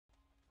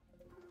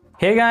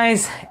Hey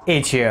guys,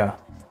 H here.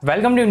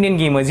 Welcome to Indian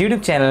gamers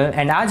YouTube channel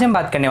and आज हम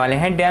बात करने वाले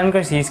हैं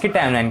डेवलपर सीरीज के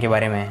टाइमलाइन के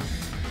बारे में।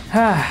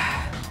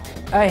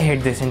 I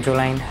hate this intro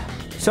line.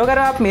 सो अगर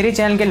आप मेरे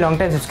चैनल के लॉन्ग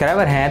टाइम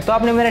सब्सक्राइबर हैं तो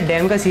आपने मेरा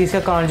डेवलपर सीरीज का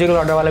क्रोनोलॉजिकल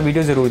ऑर्डर वाला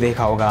वीडियो ज़रूर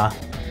देखा होगा,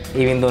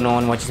 even though no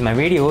one watches my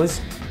videos.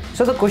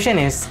 So the question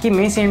is कि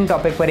मैं सेम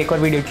टॉपिक पर एक और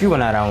वीडियो क्यों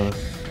बना रहा हूँ।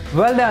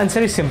 Well the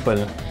answer is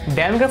simple.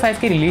 Developer 5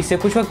 की रिलीज से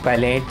कुछ वक्त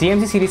पहले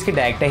DMC सीरीज़ के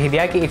डायरेक्टर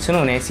हिदेaki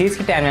इत्सुनो ने सीरीज़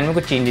की टाइमलाइन में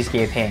कुछ चेंजेस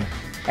किए थे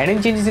एंड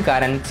इन चेंजेस के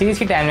कारण सीरीज़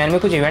की टाइमलाइन में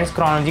कुछ इवेंट्स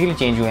क्रोनोलॉजिकली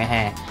चेंज हुए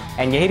हैं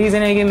एंड यही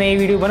रीज़न है कि मैं ये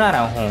वीडियो बना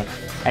रहा हूँ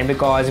एंड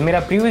बिकॉज मेरा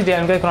प्रीवियस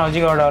डेवलपर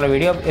क्रोनोलॉजिकल ऑर्डर वाला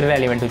वीडियो अब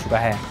इररेलेवेंट हो चुका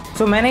है।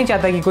 सो मैं नहीं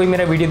चाहता कि कोई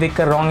मेरा वीडियो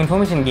देखकर रॉन्ग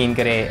इन्फॉर्मेशन गेन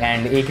करे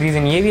एंड एक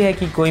रीज़न ये भी है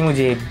कि कोई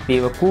मुझे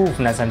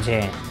बेवकूफ़ ना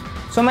समझे।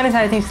 सो मैंने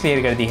सारी थिंग्स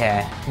क्लियर कर दी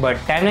है,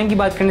 बट टाइमलाइन की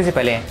बात करने से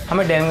पहले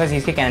हमें डेवलपर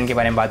सीरीज़ के कैनन के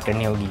बारे में बात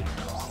करनी होगी।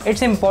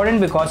 इट्स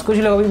इंपॉर्टेंट बिकॉज कुछ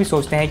लोग अभी भी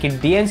सोचते हैं कि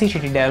DMC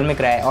शिटी डेवल में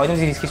क्राई ओरिजिनल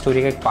सीरीज़ की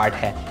स्टोरी का एक पार्ट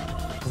है।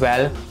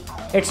 वेल,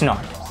 इट्स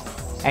नॉट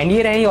एंड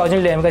ये रही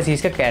ओरिजिनल डेवलपर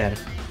सीरीज़ का कैनन।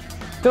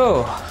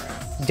 तो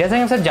जैसा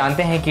कि हम सब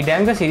जानते हैं कि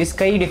डेवलपर सीरीज़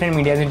कई डिफरेंट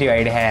मीडियाज में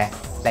डिवाइड है,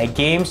 like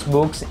games,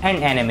 books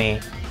and anime.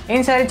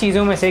 इन सारी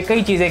चीज़ों में से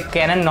कई चीज़ें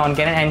cannon, non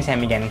cannon and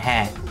semi cannon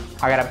हैं।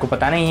 अगर आपको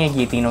पता नहीं है कि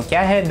ये तीनों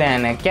क्या है,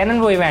 देन कैनन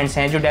वो इवेंट्स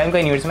हैं जो डेवलपर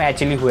यूनिवर्स में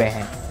एक्चुअली हुए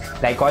हैं,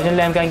 like original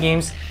developer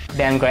games,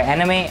 developer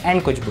anime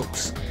and कुछ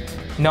बुक्स।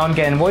 नॉन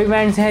कैनन वो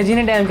इवेंट्स हैं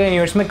जिन्हें डेवलपर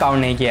यूनिवर्स में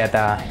काउंट नहीं किया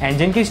था एंड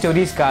जिनकी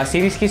स्टोरीज का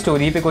सीरीज़ की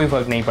स्टोरी पे कोई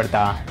फर्क नहीं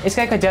पड़ता।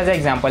 इसका एक अच्छा सा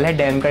एग्जाम्पल है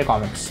developer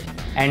comics.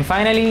 And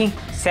finally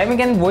semi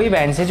cannon वो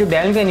इवेंट्स हैं जो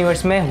डेवलपर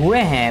यूनिवर्स में हुए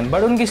हैं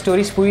बट उनकी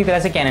स्टोरीज पूरी तरह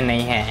से कैनन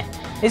नहीं है।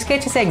 इसके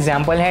अच्छे से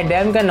एग्जाम्पल है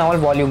developer novel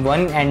volume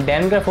 1 end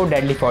developer 4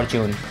 deadly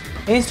Fortune.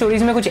 In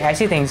stories में कुछ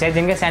ऐसी थिंग्स हैं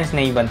जिनका सेंस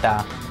नहीं बनता,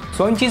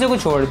 सो इन चीज़ों को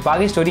छोड़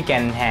बाकी स्टोरी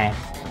कैनन है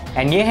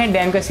एंड ये है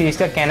डेवलपर सीरीज़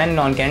का cannon,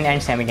 non cannon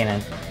and semi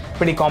cannon.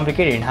 बड़ी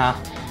कॉम्प्लिकेटेड,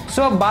 हाँ।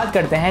 सो अब बात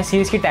करते हैं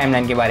सीरीज़ की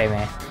टाइमलाइन के बारे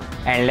में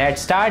and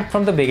let's start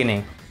from the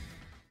beginning.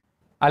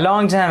 A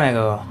long time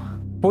ago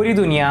पूरी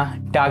दुनिया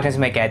डार्कनेस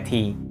में कैद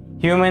थी।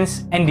 ह्यूमंस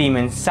एंड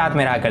डीमंस साथ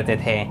में रहा करते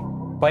थे,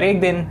 पर एक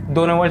दिन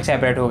दोनों वर्ल्ड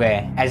सेपरेट हो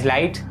गए as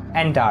light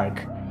and dark.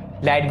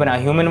 Light बना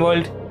human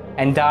world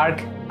and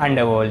dark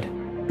underworld.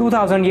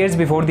 2000 years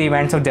before the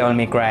events of Devil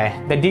May Cry,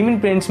 the demon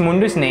Prince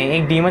मुंडस ने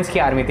एक डीमंस की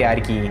आर्मी तैयार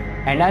की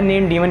एंड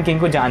अननेम्ड डीमन किंग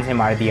को जान से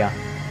मार दिया।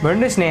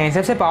 मुंडस ने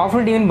सबसे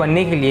पावरफुल डीमन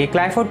बनने के लिए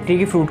क्लाइफोर्ड ट्री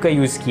के फ्रूट का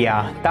यूज़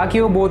किया ताकि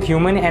वो बोथ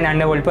ह्यूमन एंड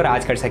अंडरवर्ल्ड पर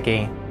राज कर सके।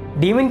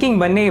 डीमन किंग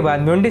बनने के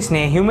बाद मुंडस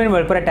ने ह्यूमन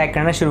वर्ल्ड पर अटैक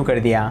करना शुरू कर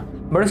दिया,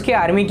 बट उसकी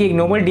आर्मी की एक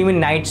नोबल डीमन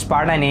नाइट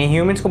स्पार्टा ने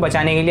ह्यूमंस को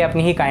बचाने के लिए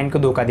अपनी ही काइंड को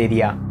धोखा दे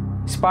दिया।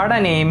 स्पार्टा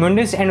ने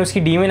मुंडस एंड उसकी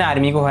डीमन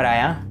आर्मी को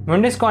हराया,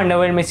 मुंडस को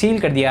अंडरवर्ल्ड में सील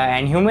कर दिया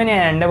एंड ह्यूमन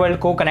एंड अंडरवर्ल्ड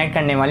को कनेक्ट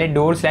करने वाले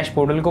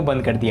डोर/पोर्टल को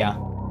बंद कर दिया।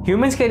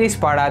 ह्यूमंस के लिए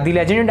Sparta the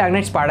legend of dark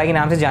night Sparta के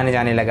नाम से जाने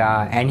जाने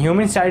लगा and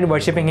humans started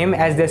worshipping him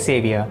as there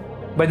saviour,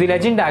 but the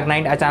legend dark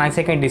night अचानक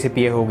से कहीं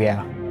डिसअपीयर हो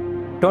गया।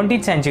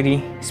 20th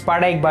सेंचुरी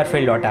स्पार्टा एक बार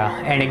फिर लौटा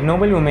एंड एक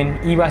नोबल वुमेन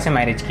ईवा से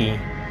मैरिज की।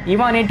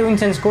 ईवा ने ट्विन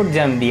सन्स को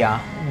जन्म दिया,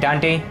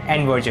 डांटे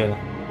and Virgil.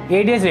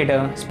 8 years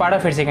letter Sparta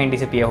फिर से कहीं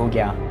डिसअपीयर हो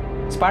गया।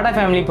 स्पार्टा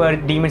फैमिली पर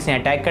डीमंस ने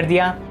अटैक कर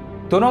दिया।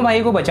 दोनों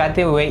भाई को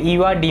बचाते हुए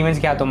ईवा डीमंस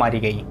के हाथों मारी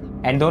गई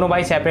एंड दोनों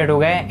भाई सेपरेट हो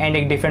गए एंड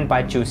एक डिफरेंट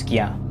पाथ चूज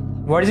किया।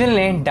 वर्जिल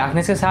ने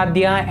डार्कनेस का साथ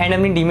दिया एंड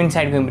अपनी डीमन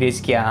साइड को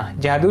एम्ब्रेस किया,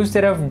 जहाँ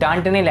दूसरी तरफ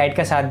डांटे ने लाइट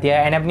का साथ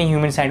दिया एंड अपनी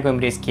ह्यूमन साइड को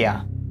एम्ब्रेस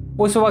किया।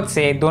 उस वक्त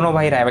से दोनों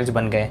भाई राइवल्स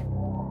बन गए।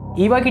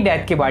 ईवा की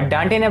डेथ के बाद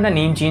डांटे ने अपना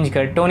नेम चेंज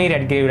कर टोनी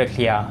रेडग्रेव रख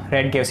लिया,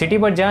 रेडग्रेव सिटी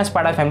पर जहाँ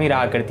स्पार्टा फैमिली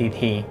रहा करती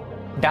थी।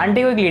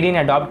 डांटे को एक लेडी ने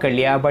अडॉप्ट कर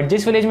लिया, बट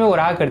जिस विलेज में वो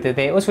रहा करते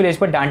थे उस विलेज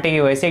पर डांटे की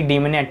वजह से एक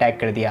डीमन ने अटैक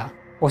कर दिया।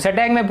 उस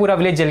अटैक में पूरा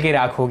विलेज जल के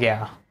राख हो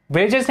गया।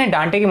 विलेजर्स ने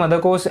डांटे की मदर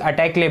को उस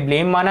अटैक के लिए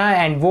ब्लेम माना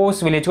एंड वो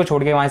उस विलेज को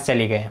छोड़ के वहाँ से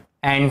चले गए।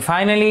 एंड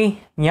फाइनली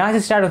यहाँ से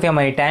स्टार्ट होती है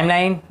हमारी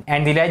timeline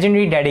and the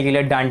legendary daddy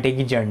killer डांटे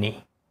की जर्नी।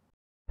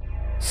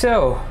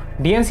 सो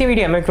DMC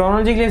मीडिया में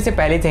क्रोनोलॉजिकली से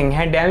पहली थिंग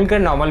है डेवलपर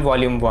नॉवल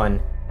वॉल्यूम 1।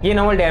 ये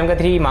नॉवल डेवलपर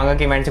 3 मांगा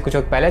के इवेंट से कुछ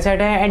वक्त पहले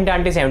सेट है एंड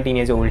डांटे 17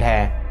 years ओल्ड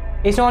है।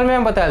 इस नॉवल में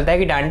हमें पता चलता है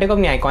कि डांटे को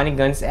अपनी आइकॉनिक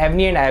गन्स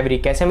एवनी एंड आइवरी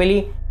कैसे मिली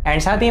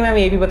एंड साथ ही में हमें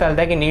ये भी पता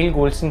चलता है कि नील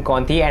गोल्डस्टोन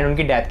कौन थी एंड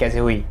उनकी डेथ कैसे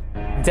हुई।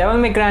 Devil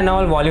May Cry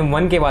novel volume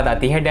 1 के बाद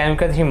आती है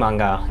डेवलपर 3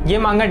 मांगा। ये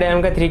मांगा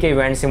डेवलपर 3 के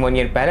इवेंट से 1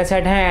 year पहले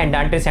सेट है एंड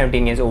डांटे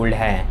 17 years ओल्ड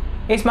है।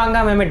 इस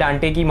मांगा में हमें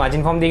डांटे की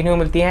मार्जिन फॉर्म देखने को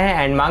मिलती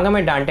है एंड मांगा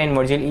में डांटे एंड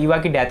वर्जिल ईवा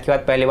की डेथ के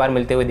बाद पहली बार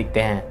मिलते हुए दिखते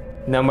हैं।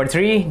 Number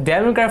 3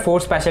 developer 4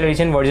 special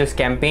edition वर्जिल्स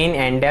campaign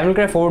end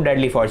developer 4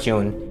 deadly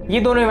Fortune. ये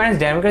दोनों इवेंट्स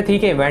डेवलपर 3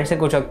 के इवेंट से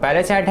कुछ वक्त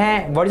पहले सेट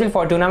हैं। वर्जिल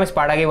फॉर्च्यूना में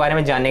स्पार्टा के बारे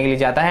में जानने के लिए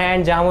जाता है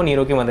एंड जहां वो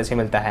नीरो की मदद से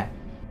मिलता है।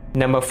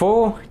 Number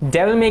 4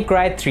 Devil May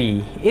Cry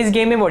 3। इस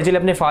गेम में वर्जिल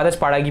अपने फादर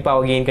स्पार्टा की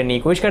पावर गेन करने की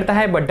कोशिश करता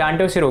है बट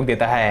डांटे उसे रोक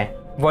देता है।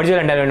 वर्जिल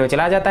अंडरवर्ल्ड में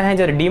चला जाता है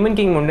जब डीमन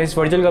किंग मुंडस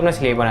वर्जिल को अपना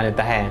स्लेव बना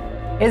लेता है।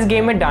 इस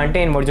गेम में डांटे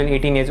एंड वर्जिल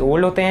 18 years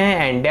ओल्ड होते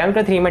हैं एंड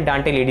डेवलपर 3 में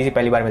डांटे लेडी से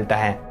पहली बार मिलता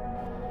है।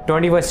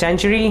 21st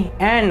century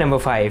and number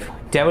 5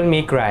 Devil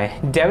May Cry.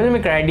 Devil May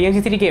Cry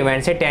DMC 3 के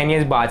इवेंट से 10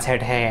 years बाद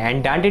सेट है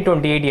एंड डांटे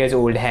 28 years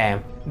ओल्ड है।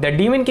 द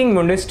डीमन किंग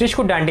मुंडस ट्रिश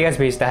को डांटे का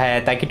भेजता है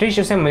ताकि ट्रिश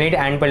उसे मिलेट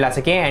एंड पर ला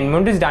सके एंड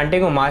मुंडस डांटे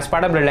को मार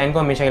स्पार्टा ब्लड लाइन को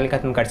हमेशा के लिए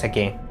खत्म कर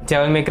सके।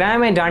 डेविल मे क्राई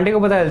में डांटे को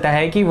पता चलता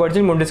है कि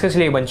वर्जिल मुंडस का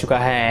स्लेव बन चुका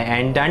है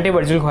एंड डांटे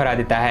वर्जिल को हरा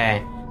देता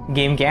है।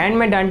 गेम के एंड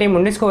में डांटे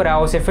मुंडिस को हरा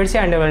उसे फिर से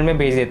अंडरवर्ल्ड में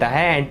भेज देता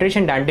है एंड ट्रिश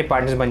एंड डांटे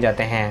पार्टनर्स बन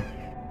जाते हैं।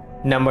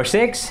 Number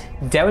 6,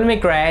 Devil May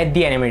Cry the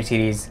animated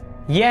series.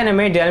 ये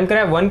एनिमे डेविल मे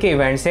क्राई 1 के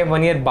इवेंट से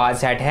 1 ईयर बाद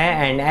सेट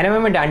है एंड एनिमे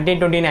में डांटे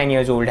 29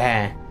 ईयर्स ओल्ड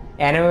है।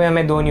 एनिमे में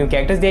हमें 2 न्यू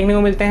कैरेक्टर्स देखने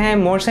को मिलते हैं,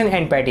 मोर्सन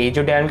एंड पैटी,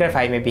 जो डेविल मे क्राई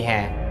 5 में भी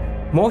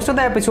हैं। Most of the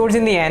episodes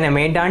in the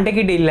anime डांटे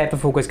की डेली लाइफ पे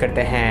फोकस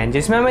करते हैं,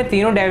 जिसमें हमें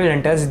तीनों डेविल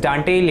हंटर्स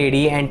डांटे,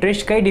 लेडी एंड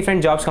ट्रिश कई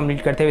डिफरेंट जॉब्स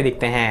कंप्लीट करते हुए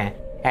दिखते हैं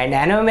एंड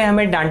एनिमे में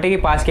हमें डांटे के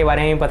पास के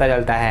बारे में पता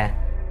चलता है।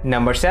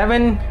 Number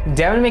 7,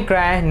 Devil May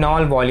Cry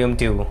novel volume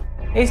 2।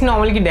 इस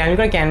नॉवल की डेविल मे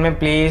क्राई कैनन में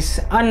प्लेस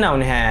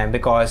अननोन है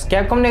बिकॉज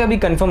कैपकॉम ने कभी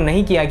कंफर्म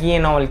नहीं किया कि ये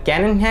नॉवल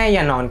कैनन है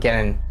या नॉन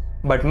कैनन।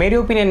 बट मेरे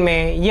ओपिनियन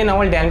में ये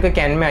novel Devil May Cry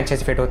cannon में अच्छे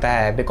से फिट होता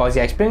है बिकॉज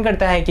ये एक्सप्लेन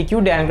करता है कि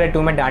क्यों डेविल मे क्राई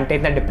 2 में डांटे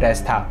इतना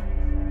डिप्रेस था।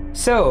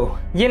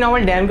 ये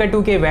नॉवल डेविल मे क्राई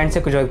 2 के इवेंट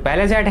से कुछ वक्त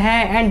पहले सेट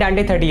है एंड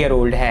डांटे 30 ईयर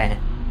ओल्ड है।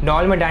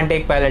 नॉवल में डांटे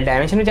एक पैरेलल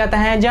डायमेंशन में जाता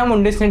है जहाँ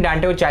मुंडिस ने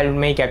डांटे को चाइल्डहुड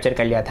में ही कैप्चर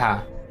कर लिया था।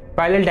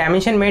 पैरेलल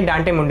डायमेंशन में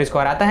डांटे मुंडिस को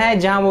हराता है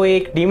जहाँ वो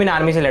एक डीमन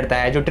आर्मी से लड़ता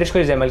है जो ट्रिश को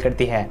रिजेंबल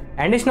करती है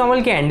एंड इस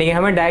नॉवल की एंडिंग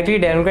हमें डायरेक्टली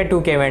डेविल मे क्राई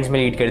 2 के इवेंट्स में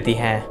लीड करती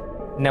है।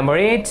 Number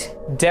 8,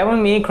 Devil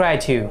May Cry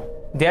 2।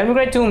 Devil May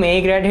Cry 2 में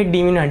एक red hit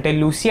demon Hunter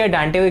Lucia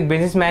डांटे को एक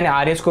बिजनेसमैन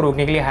आरियस को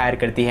रोकने के लिए हायर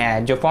करती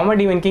है जो फॉर्मर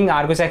डीमन किंग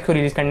आर्गोसैक्स को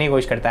रिलीज करने की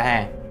कोशिश करता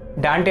है।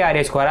 डांटे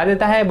आरियस को हरा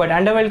देता है बट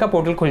अंडरवर्ल्ड का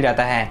पोर्टल खुल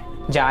जाता है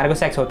जहाँ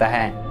आर्गोसैक्स होता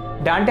है।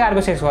 डांटे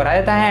आर्गोसैक्स को हरा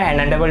देता है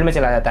एंड अंडरवर्ल्ड में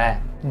चला जाता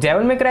है।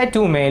 डेविल मे क्राई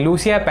 2 में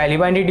लूसिया पहली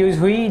बार इंट्रोड्यूस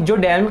हुई जो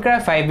Devil May Cry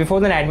 5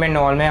 before the nightmare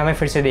novel में हमें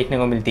फिर से देखने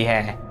को मिलती है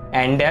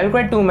एंड डेविल मे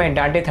क्राई 2 में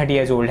डांटे 30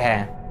 ईयर्स ओल्ड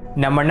है।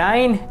 Number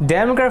 9,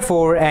 Devil May Cry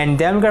 4 and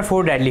Devil May Cry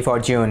 4 deadly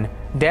Fortune.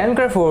 Devil May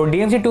Cry 4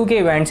 DMC 2 के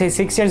इवेंट से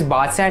 6 ईयर्स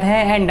बाद सेट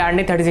है एंड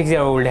डांटे 36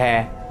 ईयर ओल्ड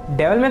है।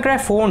 डेविल मे क्राई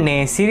 4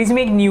 ने सीरीज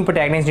में एक न्यू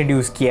प्रोटैगनिस्ट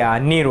इंट्रोड्यूस किया,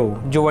 नीरो,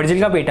 जो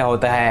वर्जिल का बेटा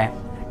होता है।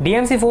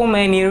 DMC 4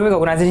 में नीरो एक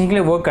ऑर्गेनाइजेशन के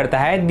लिए वर्क करता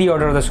है, दी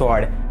ऑर्डर ऑफ द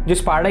स्वॉर्ड, जो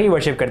स्पार्टा की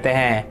वर्शिप करते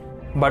हैं।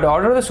 But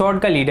order of the sword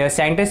का लीडर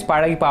साइंटिस्ट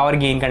स्पार्टा की पावर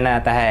गेन करना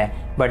चाहता है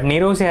बट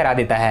नीरो उसे हरा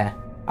देता है।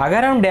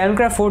 अगर हम Devil May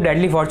Cry 4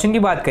 deadly Fortune की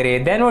बात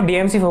करें देन वो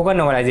DMC 4 का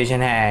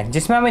नोवेलाइजेशन है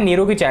जिसमें हमें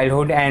नीरो की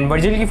चाइल्डहुड एंड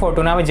वर्जिल की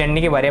फोर्टूना में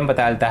जर्नी के बारे में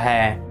पता चलता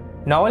है।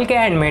 नॉवल के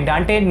एंड में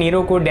डांटे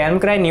नीरो को Devil May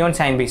Cry neon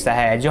sign भेजता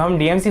है जो हम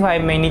DMC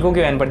 5 में निको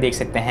के वैन पर देख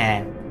सकते हैं।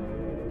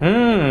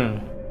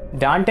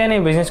 डांटे ने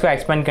बिजनेस को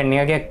एक्सपेंड करने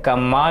का क्या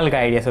कमाल का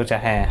आइडिया सोचा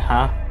है।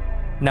 हाँ।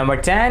 Number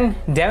 10,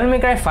 Devil May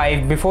Cry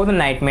 5 before the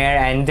nightmare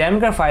and Devil May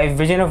Cry 5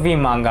 vision of we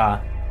मांगा।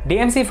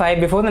 DMC 5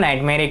 बिफोर द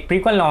नाइटमेयर एक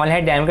प्रीक्वल नॉवल है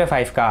डेविल मे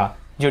क्राई 5 का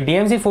जो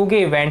DMC 4 के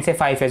इवेंट से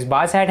 5 ईयर्स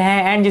बाद सेट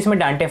है एंड जिसमें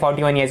डांटे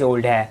 41 ईयर्स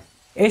ओल्ड है।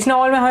 इस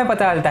नॉवल में हमें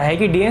पता चलता है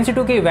कि DMC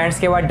 2 के इवेंट्स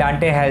के बाद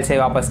डांटे हेल से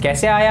वापस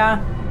कैसे आया,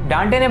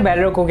 डांटे ने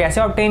बेलरो को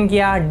कैसे ऑब्टेन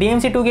किया,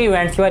 DMC 2 के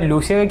इवेंट्स के बाद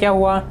लूसिया का क्या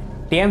हुआ,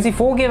 DMC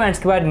 4 के इवेंट्स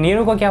के बाद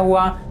नीरो का क्या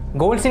हुआ,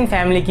 गोल्डस्टीन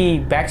फैमिली की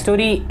बैक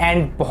स्टोरी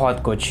एंड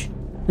बहुत कुछ।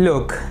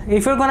 Look,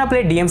 if you're gonna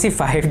play DMC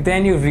 5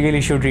 then you really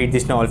should read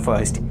this novel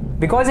first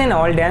because ये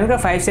नॉवल डेविल मे क्राई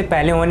 5 से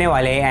पहले होने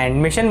वाले एंड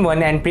मिशन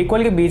 1 एंड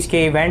प्रीक्वल के बीच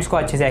के इवेंट्स को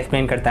अच्छे से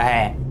एक्सप्लेन करता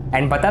है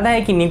एंड बताता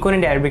है कि निको ने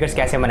डेयरब्रेकर्स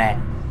कैसे बनाए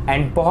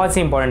एंड बहुत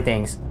सी इंपॉर्टेंट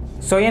थिंग्स।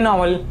 सो ये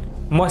नॉवल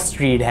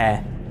मस्ट रीड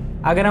है।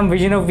 अगर हम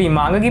विजन ऑफ वी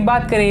मांगा की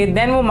बात करें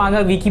देन वो मांगा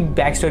वी की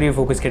बैक स्टोरी पर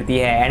फोकस करती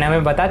है एंड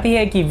हमें बताती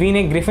है कि वी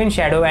ने ग्रिफिन,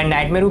 शैडो एंड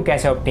नाइटमेयर को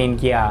कैसे ऑब्टेन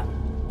किया।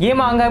 ये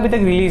मांगा अभी तक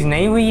रिलीज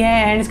नहीं हुई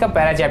है एंड इसका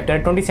पहला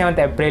चैप्टर 27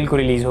 अप्रैल को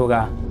रिलीज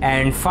होगा।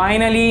 And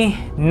finally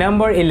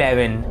number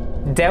 11,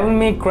 Devil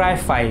May Cry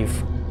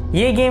 5।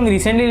 ये गेम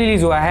रिसेंटली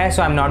रिलीज हुआ है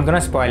सो I am not gonna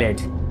spoil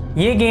it.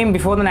 ये game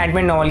before the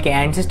nightmare novel के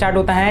एंड से स्टार्ट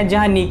होता है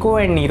जहां निको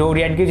एंड नीरो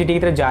रेडग्यू सिटी की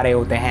तरफ जा रहे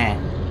होते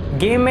हैं।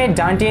 गेम में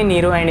डांटे,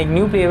 नीरो एंड एक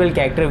new playable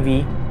character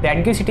we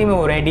रेडग्यू city में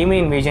हो रहे डीमन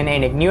इन्वेजन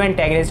एंड एक न्यू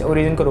एंटागनिस्ट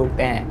ओरिजिन को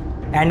रोकते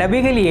हैं एंड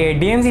अभी के लिए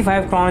DMC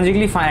 5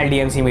 chronologically final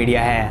DMC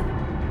media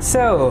है।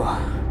 सो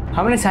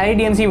हमने सारी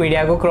DMC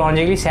मीडिया को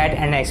क्रोनोलॉजिकली सेट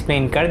एंड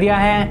एक्सप्लेन कर दिया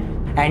है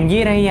एंड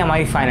ये रही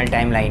हमारी फाइनल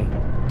टाइमलाइन।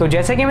 तो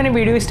जैसा कि मैंने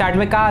वीडियो स्टार्ट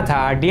में कहा था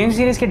DMC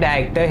सीरीज के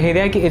डायरेक्टर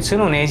हिदेaki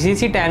इत्सुनो ने सीरीज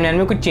की टाइमलाइन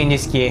में कुछ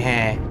चेंजेस किए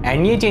हैं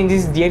एंड ये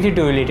चेंजेस DMC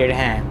 2 रिलेटेड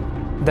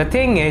हैं। द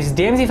थिंग इज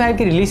DMC 5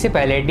 की रिलीज से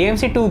पहले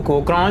DMC 2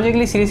 को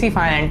क्रोनोलॉजिकली सीरीज की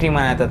फाइनल एंट्री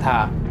माना जाता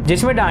था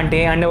जिसमें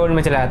डांटे अंडरवर्ल्ड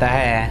में चला जाता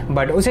है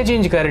बट उसे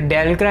चेंज कर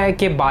डेविल मे क्राई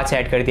के बाद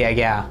सेट कर दिया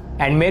गया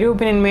एंड मेरे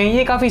ओपिनियन में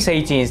ये काफ़ी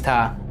सही चेंज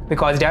था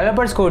बिकॉज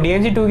डेवलपर्स को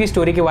DMC 2 की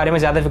स्टोरी के बारे में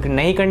ज़्यादा फिक्र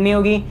नहीं करनी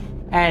होगी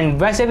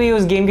एंड वैसे भी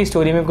उस गेम की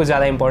स्टोरी में कुछ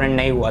ज़्यादा इंपॉर्टेंट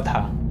नहीं हुआ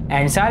था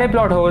एंड सारे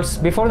plot holes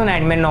before the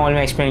nightmare novel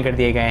में एक्सप्लेन कर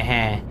दिए गए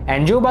हैं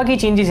एंड जो बाकी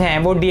चेंजेस हैं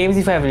वो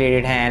DMC 5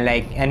 रिलेटेड हैं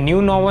like a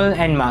new novel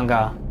and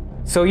मांगा।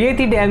 सो ये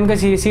थी डेविल का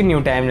सीरीज की न्यू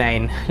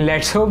टाइमलाइन।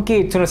 लेट्स होप कि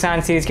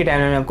इत्सुनो-सान सीरीज की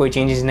टाइमलाइन में आप कोई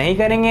चेंजेस नहीं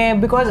करेंगे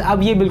बिकॉज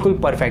अब ये बिल्कुल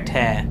परफेक्ट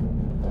है।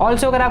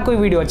 ऑल्सो अगर आपको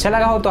वीडियो अच्छा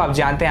लगा हो तो आप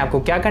जानते हैं आपको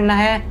क्या करना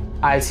है।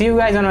 I will see you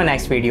guys on my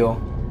next video.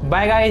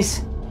 Bye guys,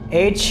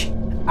 H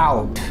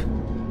out।